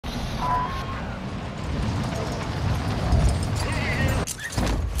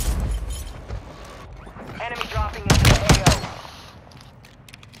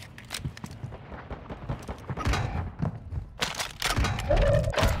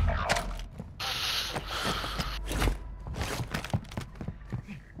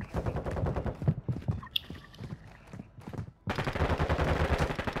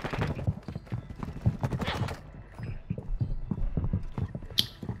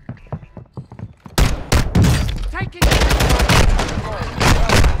taking it!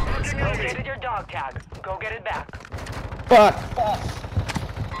 Located your dog tag. Go get it back. Fuck!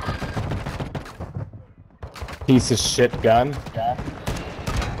 Piece of shit gun.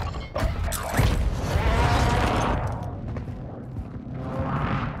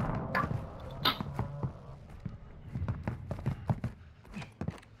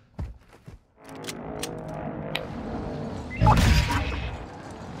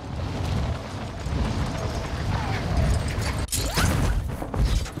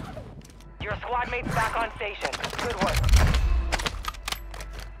 Your squad mates back on station. Good work.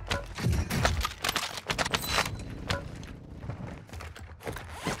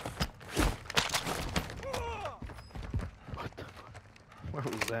 Where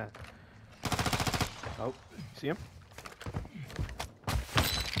was that? Oh, see him?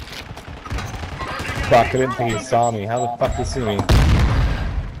 Fuck, I didn't think he saw me. How the fuck did he see me?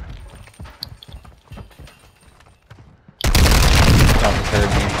 Oh, heard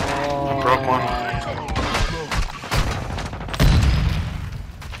me. I broke one.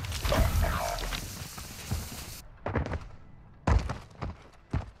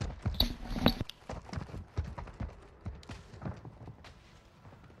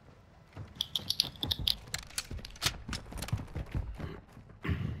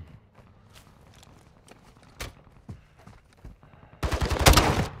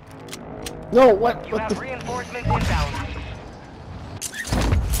 No, what? You What have the? reinforcements inbound.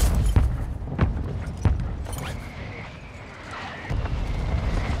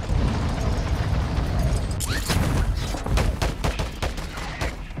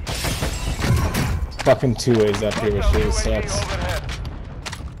 Fucking two ways up here, which really sucks.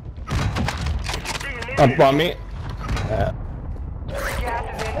 Up on me. Gas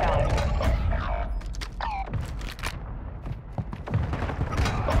is inbound.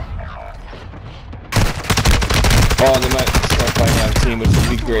 Oh, they might start fighting on team, which would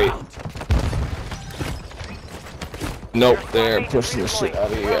be great. Nope, they're pushing the shit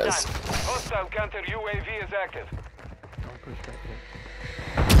out of you guys. Hostile counter UAV is active. Don't push back there.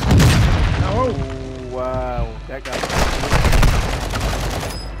 Oh, wow. That guy.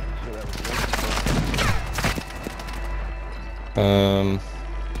 Sure, that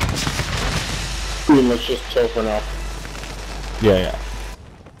was Let's just chill for now. Yeah.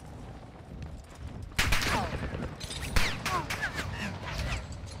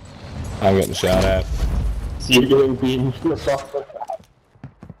 I'm getting shot at. So you're getting beaten from the soft.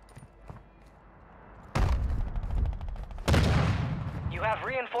 You have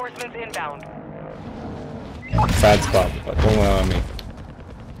reinforcements inbound. Bad spot, but don't land on me.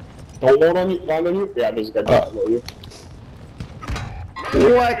 Don't load on you, land on you? Yeah, there's a guy down below you.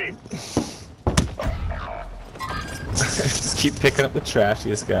 What? Just keep picking up the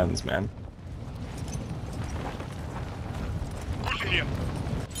trashiest guns, man.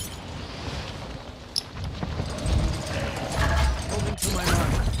 Moving to my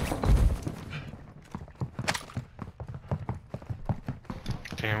mark.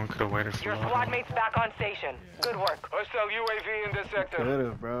 Damn, we could have waited for Your a squad while. mates back on station. Good work. Hostile UAV in this sector.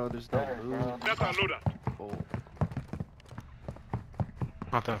 could've, bro. There's no move. Oh.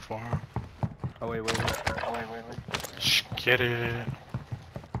 Not that far. Oh, wait. Shh, get it.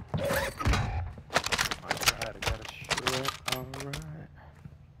 Alright, I got a shred. Alright.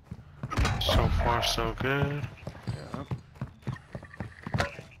 So far, so good. Yeah.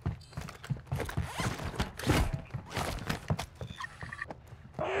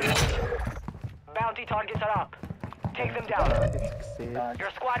 Bounty targets are up. Take them down.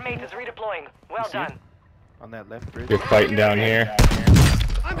 Your squad mate is redeploying. Well see him? done. On that left bridge. You're fighting down here.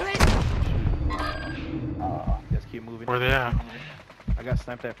 I'm hit! Let's keep moving. Where they at? I got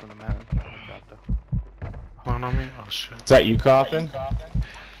sniped at from the mountain. I dropped though. Hold on me? Oh shit. Is that you coughing?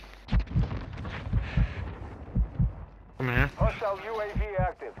 Come here. Hostile UAV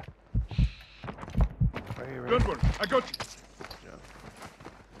active. Right here, right Good one, I got you. here.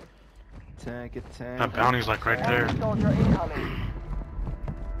 Tank it, tank. That bounty's like right there. Soldier incoming.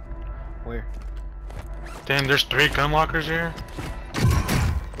 Where? Damn, there's 3 gun lockers here.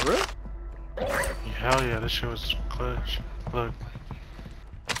 For real? Hell yeah, this shit was clutch. Look.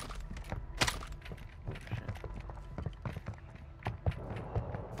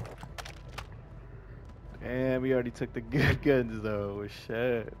 And we already took the good guns though.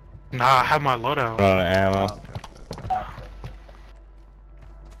 Shit. Nah, I have my loadout. Run out of ammo.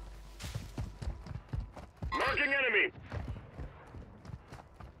 Marking enemy.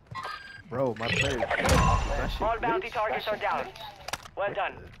 Bro, my player. That shit All bounty glitched? targets are down. Well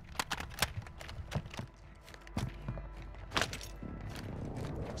done.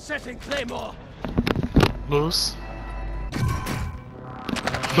 Setting Claymore. Lose.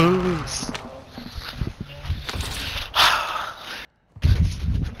 Lose.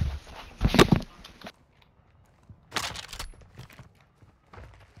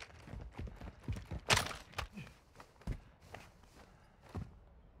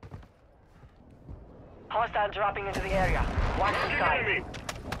 Hostile dropping into the area. Watch the sky. Enemy.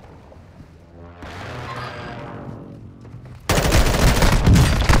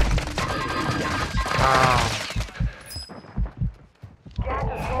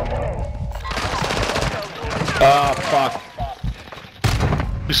 Oh, fuck.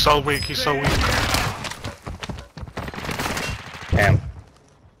 He's so weak, he's so weak. Damn.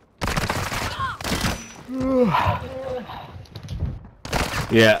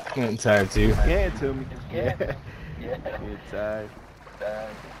 Yeah, I'm getting tired too. Get it to me. Yeah. Get tired.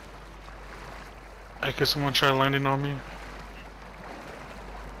 Hey, could someone try landing on me?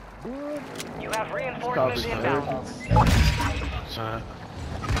 You have reinforcements inbound. So, I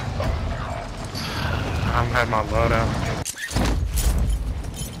haven't had my loadout.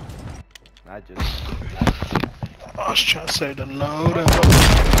 I was trying to say the loadout.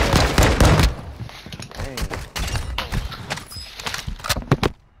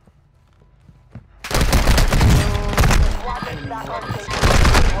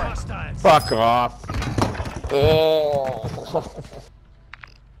 Fuck off. Oh.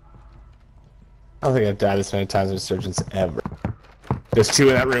 I don't think I've died this many times in Resurgence ever. There's two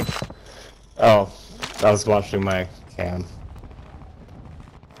in that room. Oh, I was watching my cam.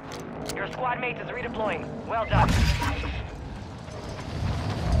 Your squad mate is redeploying. Well done.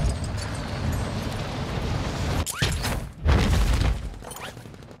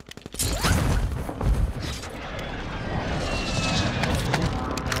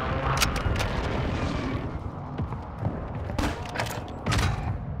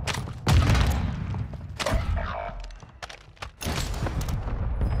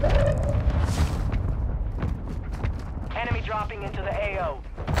 Enemy dropping into the AO.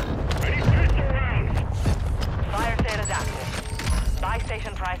 Fire sale is active. Buy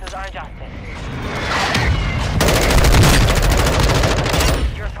station prices are adjusted.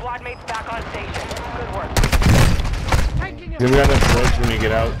 Your squad mate's back on station. Good work. Taking Then we got enough roads when we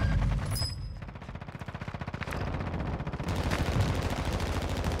get out.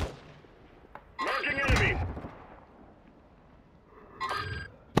 Marking enemy.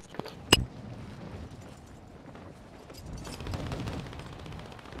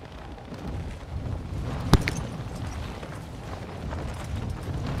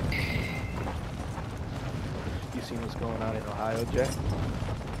 You seen what's going on in Ohio, Jack?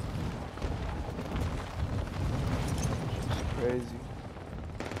 It's crazy.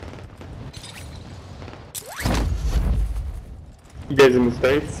 You guys in the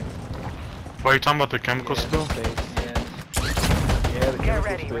States? Why are you talking about the chemical spill? Yeah, the Get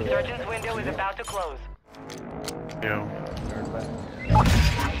ready. chemical spill. Resurgence window is about to close. Yo.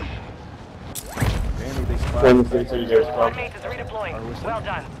 Apparently they spotted Where in the States are you guys Squad from? mate is redeploying. Well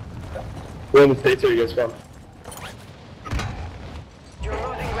done. Where in the States are you guys from? You're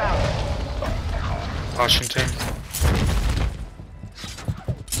losing ground. Washington.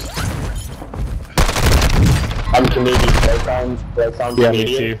 I'm Canadian. That sounds Yeah, me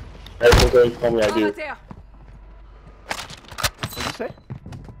Canadian. too. Everyone's always told me I do. What'd you say?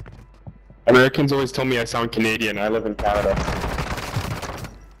 Americans always tell me I sound Canadian. I live in Canada.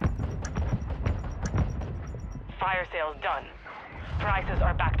 Fire sales done. Prices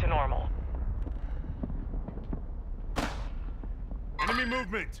are back to normal. enemy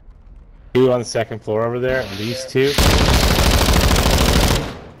movement. Two on the second floor over there. These two.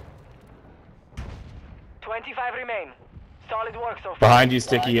 25 remain. Solid work so far. Behind you,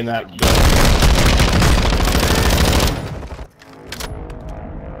 Sticky, in that.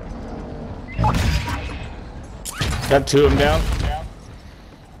 Got two of them down.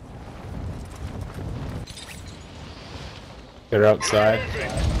 They're outside.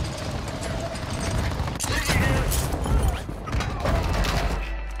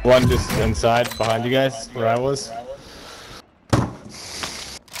 One just inside, behind you guys, where I was.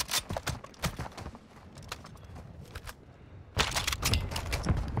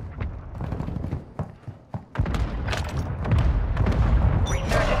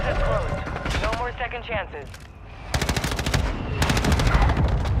 Resurgence has closed. No more second chances.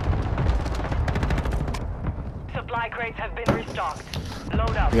 Supply crates have been restocked.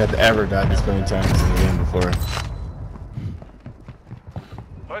 Load up. We had ever died this many times in the game before.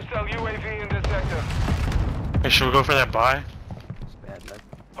 Hostile UAV in this sector. Hey, should we go for that buy? It's bad luck.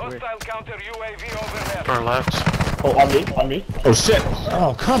 Hostile counter UAV overhead. Or left? Oh, on me? On me? Oh shit!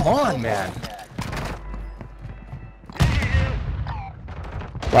 Oh, come on, man!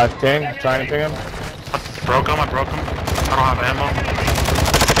 Last ping, trying to ping him. I broke him. I don't have ammo.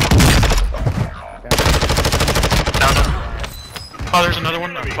 Down him. Oh, there's another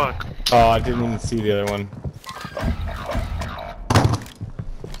one? Oh, fuck. Oh, I didn't even see the other one.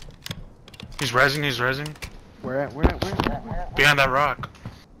 He's rezzing. Where at? Behind that rock.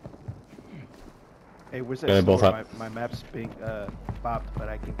 Hey, where's Yeah, that they're both store? up. My map's being bopped, but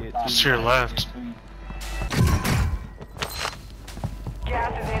I can get It's to your left.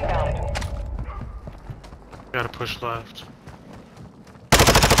 Gas is inbound. Gotta push left.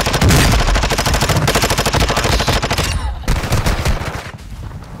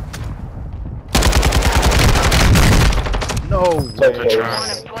 No way. Good try. One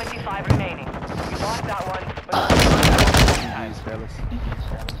of 25 remaining. You lost that one, but Jeez, fellas.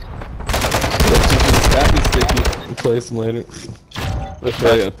 Happy sticky. We'll play some later. I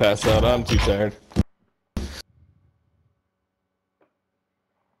gotta pass out. I'm too tired.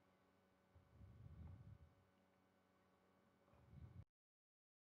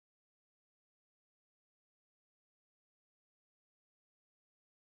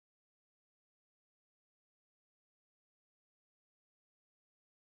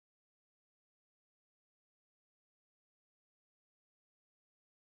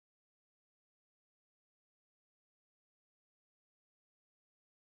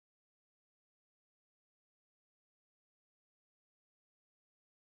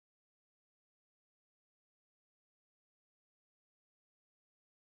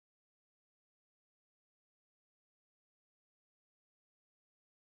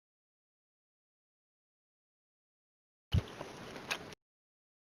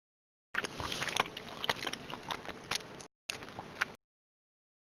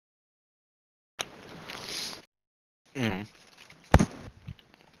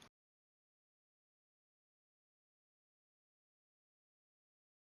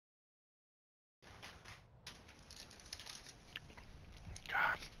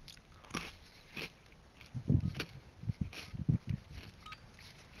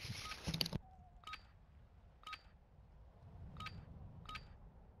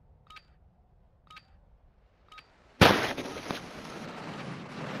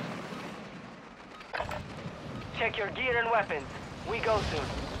 check your gear and weapons. We go soon.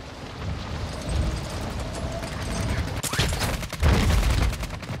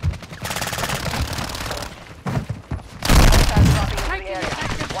 Dropping into the area.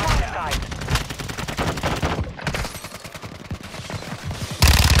 Watch the skies.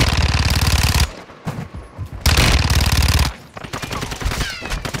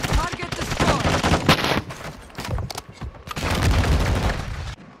 Target destroyed.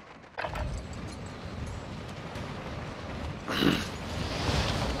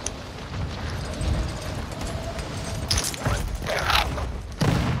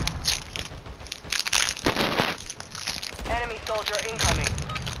 Enemy soldier incoming.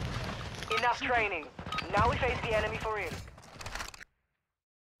 Enough training. Now we face the enemy for real.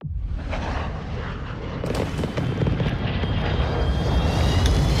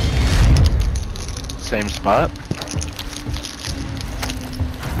 Same spot.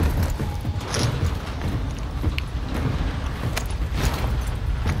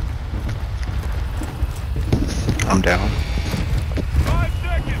 I'm down. 5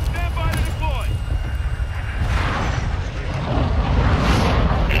 seconds. Stand by to deploy.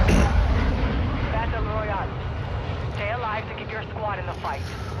 Battle Royale. Stay alive to keep your squad in the fight.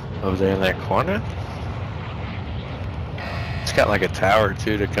 Over there in that corner? It's got like a tower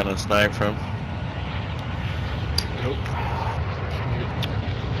too to kind of snipe from.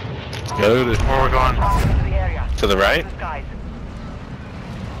 Let's go to, Where are we going? Dropping into the area. to the right. The skies.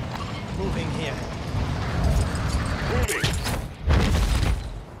 Moving here.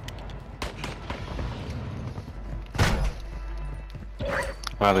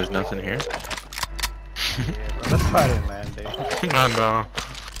 Wow, there's nothing here. Yeah, bro. Let's fight it, man, dude. I know.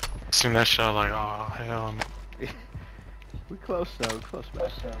 Seen that shot like, oh hell no. We close though, we close, man.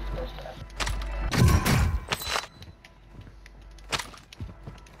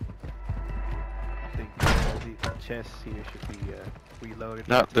 I think the chest here should be reloaded.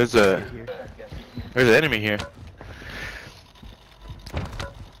 No, there's Right a here. there's an enemy here.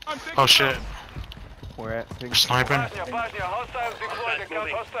 Oh shit. Where at? You're sniping? Bosnia, hostiles deployed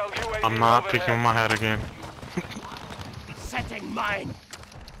against hostile UAV I'm not overhead. picking my head again. Setting mine.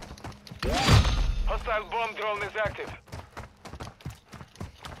 Hostile bomb drone is active.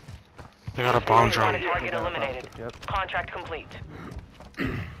 They got a bomb drone. Target eliminated. Yep. Contract complete.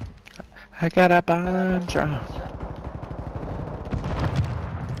 I got a bomb drone.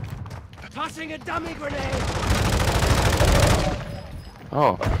 Tossing a dummy grenade.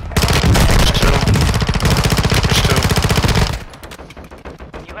 Oh. There's two.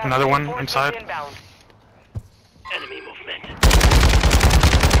 You have Another one reinforcements inside. Inbound. Enemy movement.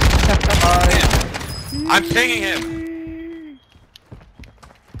 I'm pinging him!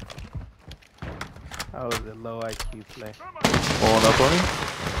 That was a low IQ play. Pulling up on him?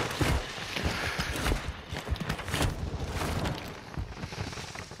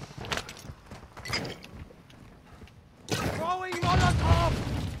 Throwing Molotov!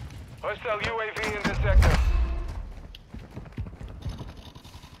 Hostile UAV in this sector.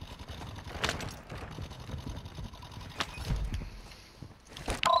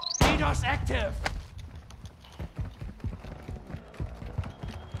 DDoS active!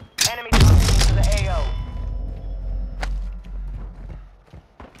 Enemy dropping into the AO.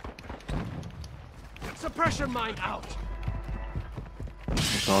 Suppression mine out!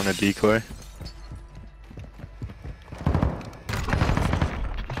 Throwing a decoy.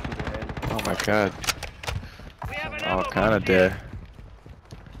 Oh my god. We have an All kind of dead.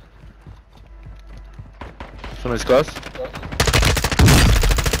 Somebody's close?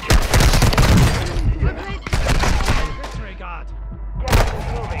 Disregard! Gas is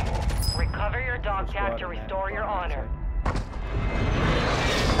moving. Recover your dog tag to restore your honor.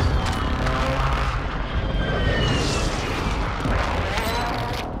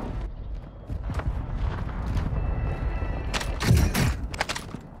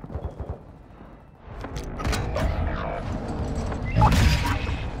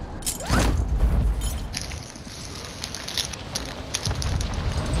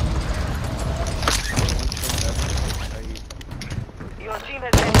 Your team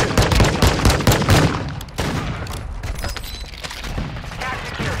has entered the tag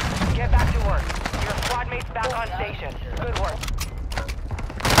secured. Get back to work. Your squad mates back on station. Good work.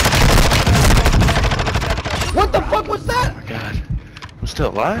 What the fuck was that? Oh my god. I'm still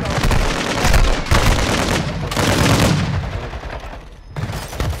alive?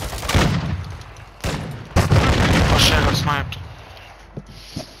 Oh shit, I got sniped.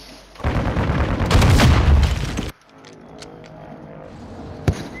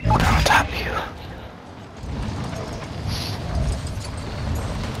 I'll tap you.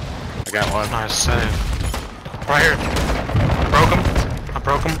 I got one. Nice save. Right here. I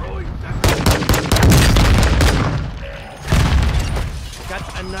broke him.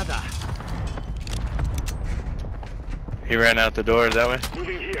 Got another. He ran out the door, is that way?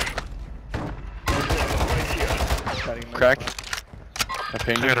 Moving here. Crack. I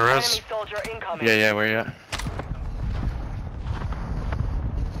pinged I got him. a res. Enemy soldier incoming. Yeah, where you at?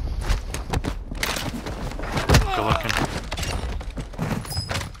 Good looking.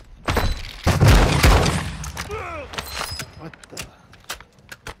 What the?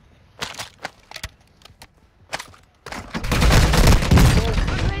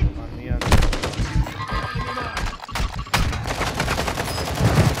 On me, on me.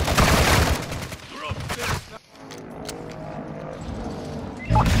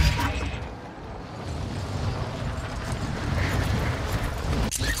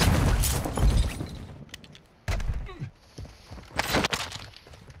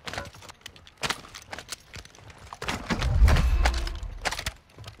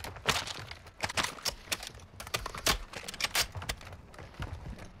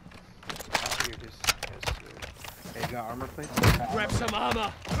 Here, hey, got armor plates? Grab some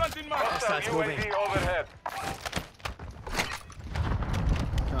armor! Planting mark. Hostiles moving. UAV overhead.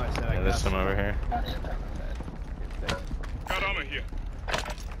 No, I said I Yeah, got there's some over here. Got armor here.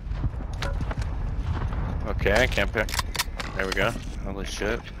 Okay, I can't pick. There we go. Holy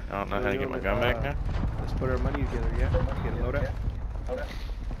shit. I don't know how to get my gun back now. Let's put our money together, yeah? Get a loadout.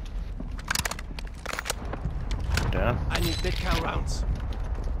 Down. I need big count rounds.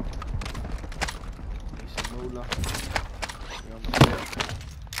 Need some moolah. You're on the field.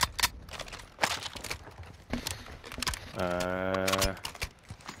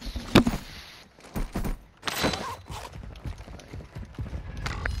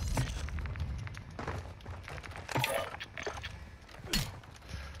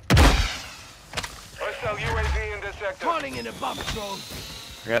 Hostile UAV in this sector. Calling in a bomb drone.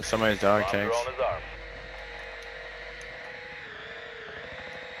 I got somebody's dog tags. Drone is armed.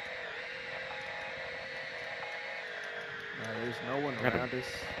 There's no one Gotta- around us.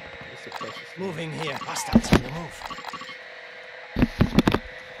 It's the closest. Moving here. Hostiles on the move.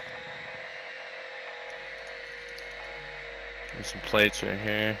 There's some plates right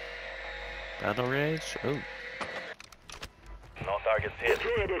here. Battle rage? Oh. No targets hit.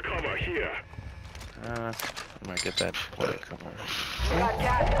 Deployable cover here. I might get that plate cover. We got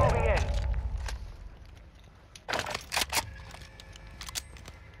gas moving in.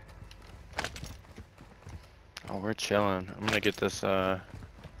 chilling. I'm gonna get this, yeah,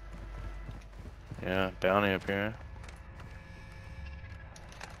 bounty up here.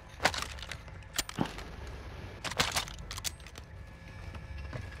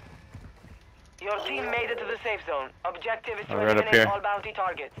 Your team made it to the safe zone. Objective is to Right up eliminate here. all bounty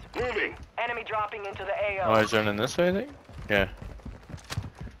targets. Moving. Enemy dropping into the Oh, AO. he's running this way, I think? Yeah.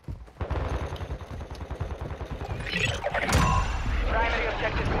 Primary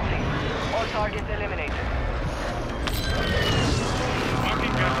objective complete. All targets eliminated.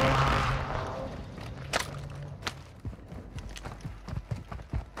 Marking gunman.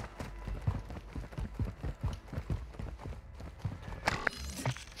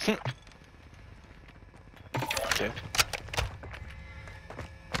 Okay.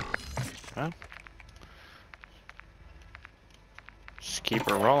 Well. Just keep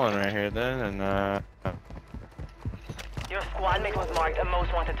her rolling right here then, and Your squad mate was marked a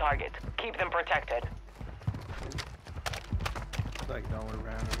most wanted target. Keep them protected. It's like going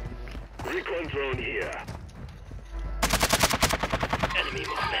around. Recon drone here. Enemy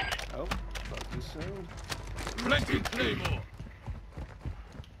movement. Oh, fuck you soon. Planting Claymore.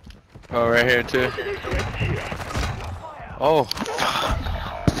 oh, right here too. Oh,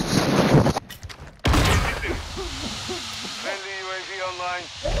 Friendly UAV online.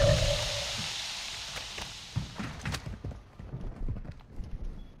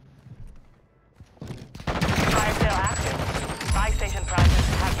 Fire sale active. Buy station prices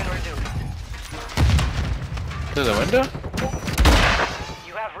have been reduced. through the window?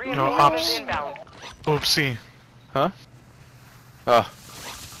 You have No, reinforcements ops. inbound. Oopsie. Huh? Oh,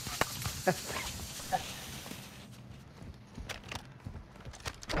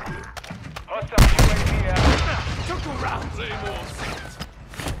 Hostile UAV active. Took around. Claymore set.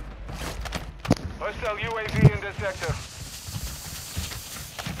 Hostile UAV in the sector.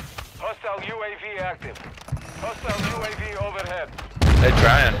 Hostile UAV active. Hostile UAV overhead. they're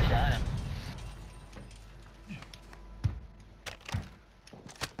trying.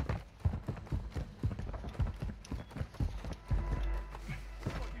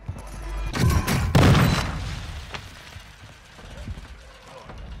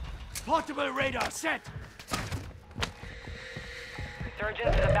 Portable radar set.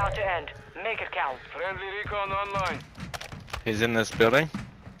 Surgeons is about to end. Make it count. Friendly recon online. He's in this building.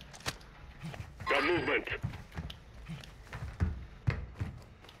 Got movement.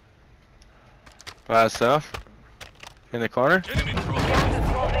 By himself. In the corner. Enemy drone. Gas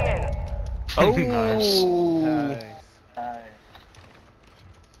is closing in. Oh, Nice.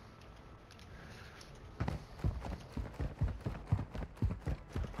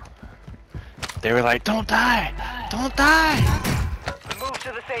 They were like, "Don't die! Don't die!" Move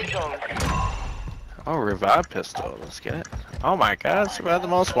to the safe zone. Oh, revive pistol. Let's get it. Oh my God, survive the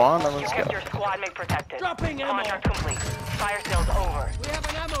most wanted. You Let's kept go. your squad mate protected. Dropping ammo. Contract complete. Fire sales over. We have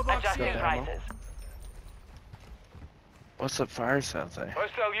an ammo box Adjusting here. prices. What's the fire sound say?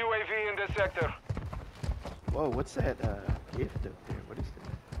 Hostile UAV in the sector. Whoa, what's that gift up there? What is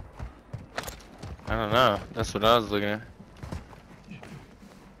that? I don't know. That's what I was looking at.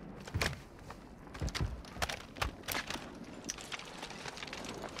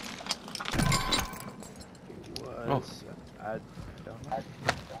 Was I don't know.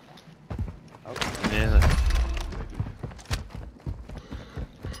 Okay. Yeah.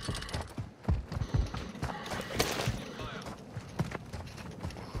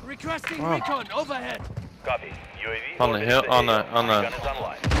 Requesting Oh. recon overhead. Copy. UAV On the orbiting hill, on AO. the Gun is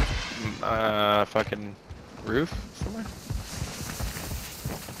online. fucking roof somewhere.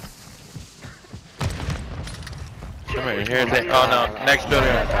 Come here, here. Oh no, next building.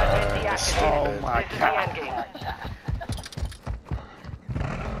 Oh my God.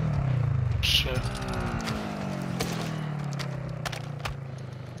 Shit.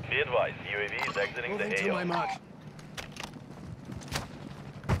 Be advised, UAV is exiting the AO. mark.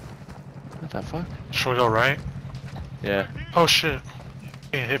 What the fuck? Should we go right? Yeah. Oh shit.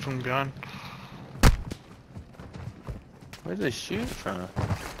 Getting hit from behind. Where'd they shoot from?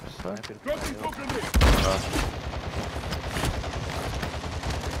 The fuck? Dropping smoke grenade. Oh.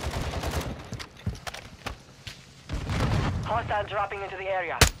 Hostile dropping into the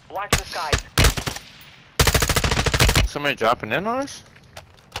area. Watch the skies. Somebody dropping in on us?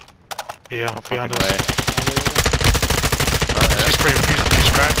 Yeah, No behind fucking us. way. He's pretty, he's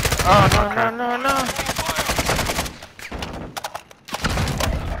cracked. Oh Okay. no!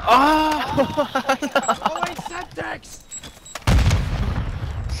 Oh! Throwing Semtex.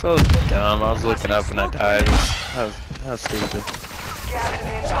 So dumb. I was looking up and I died. That was stupid. Gas is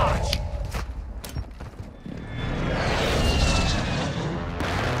inbound.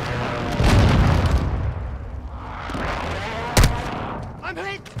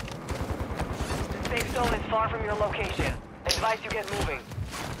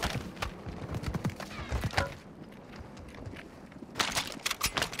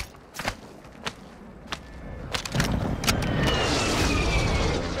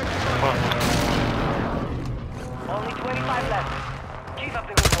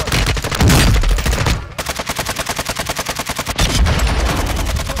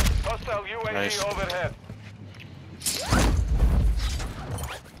 UAV Nice. overhead.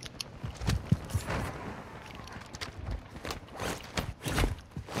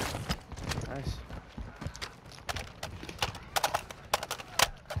 Nice.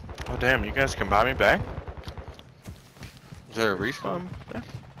 Oh damn, you guys can buy me back? Is there a respawn? Is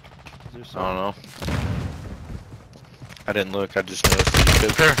there I some? don't know. I didn't look, I just noticed that you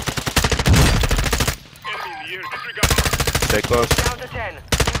could. Here. Enemy in the air. Disregard. Stay close. Down to 10. You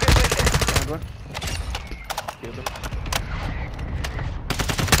can win this. Found one. Killed him.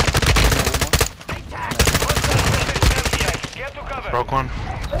 Get to cover. Broke one.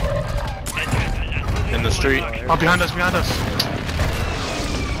 In the street. Oh, behind us, behind us.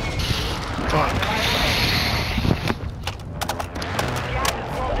 Fuck. Gas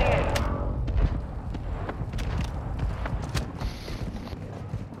is closing in.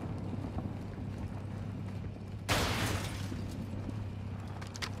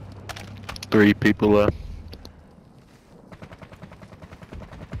 Three people left.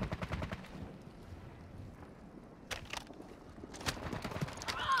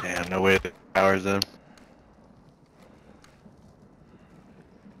 Damn, no way the tower's in.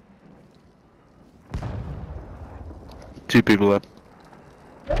 Two people left.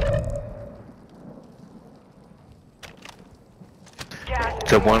 Gas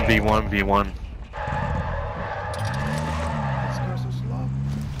It's a 1v1v1. This car's so slow.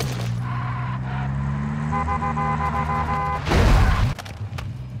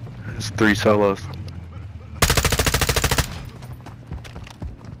 It's 3 solos.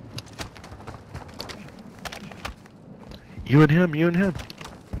 You and him, you and him.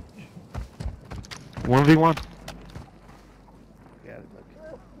 1v1. Yeah,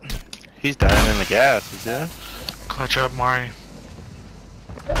 look. He's dying in the gas, is that? Clutch up, Mari.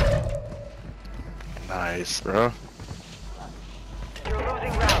 Nice, bro. You're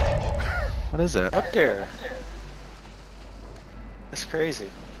losing ground. What is that? Up there. That's crazy.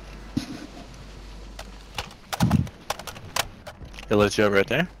 It lets you up right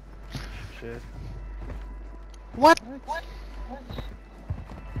there? Shit. What?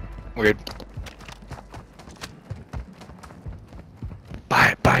 Weird.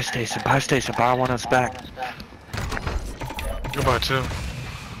 Buy station, buy one us back. Goodbye, too.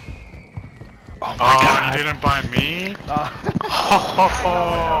 Oh my Oh, god. you didn't buy me? Oh.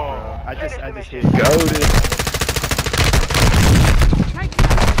 I just hit. Goated.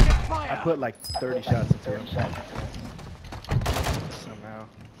 I put like 30 shots into him. Somehow.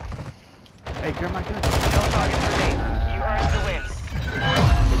 Hey, grab my gun. No targets remain. You earned the win.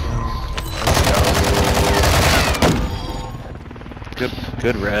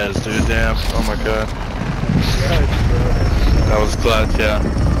 Good res, dude. Damn. Oh my god. That was clutch, yeah.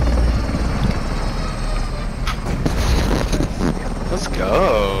 Let's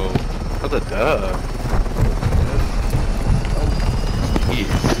go. For the dub.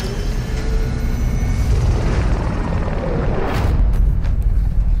 Jeez.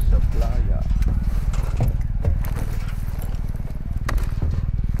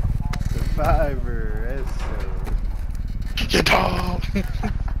 Survivor, eso. Get off!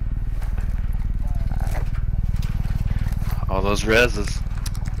 All those reses.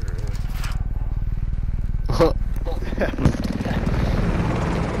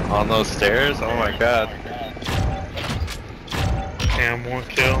 On those stairs? Oh my god. Damn, 1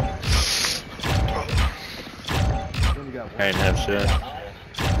 kill. Only got one. I ain't have shit.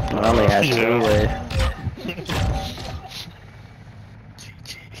 I only had Yeah. 2 away.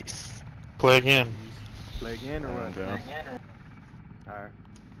 Jeez. Play again. Play again or what? Okay. Alright.